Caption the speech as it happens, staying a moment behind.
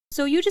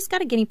So you just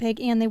got a guinea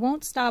pig and they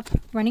won't stop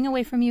running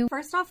away from you.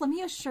 First off, let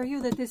me assure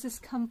you that this is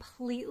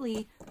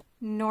completely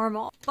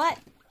normal. But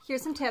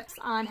here's some tips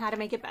on how to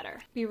make it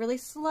better. Be really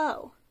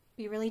slow.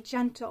 Be really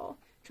gentle.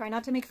 Try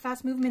not to make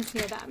fast movements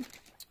near them.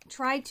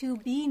 Try to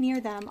be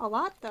near them a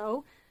lot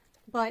though,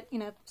 but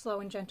in a slow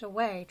and gentle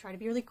way. Try to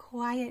be really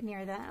quiet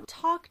near them.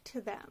 Talk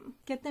to them.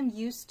 Get them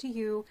used to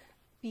you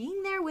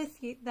being there with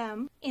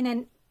them in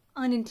an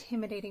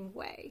unintimidating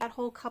way. That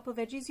whole cup of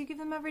veggies you give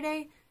them every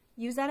day,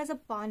 use that as a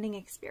bonding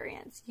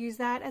experience. Use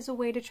that as a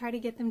way to try to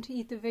get them to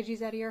eat the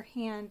veggies out of your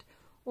hand,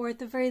 or at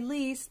the very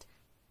least,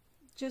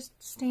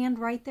 just stand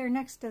right there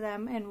next to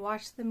them and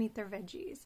watch them eat their veggies.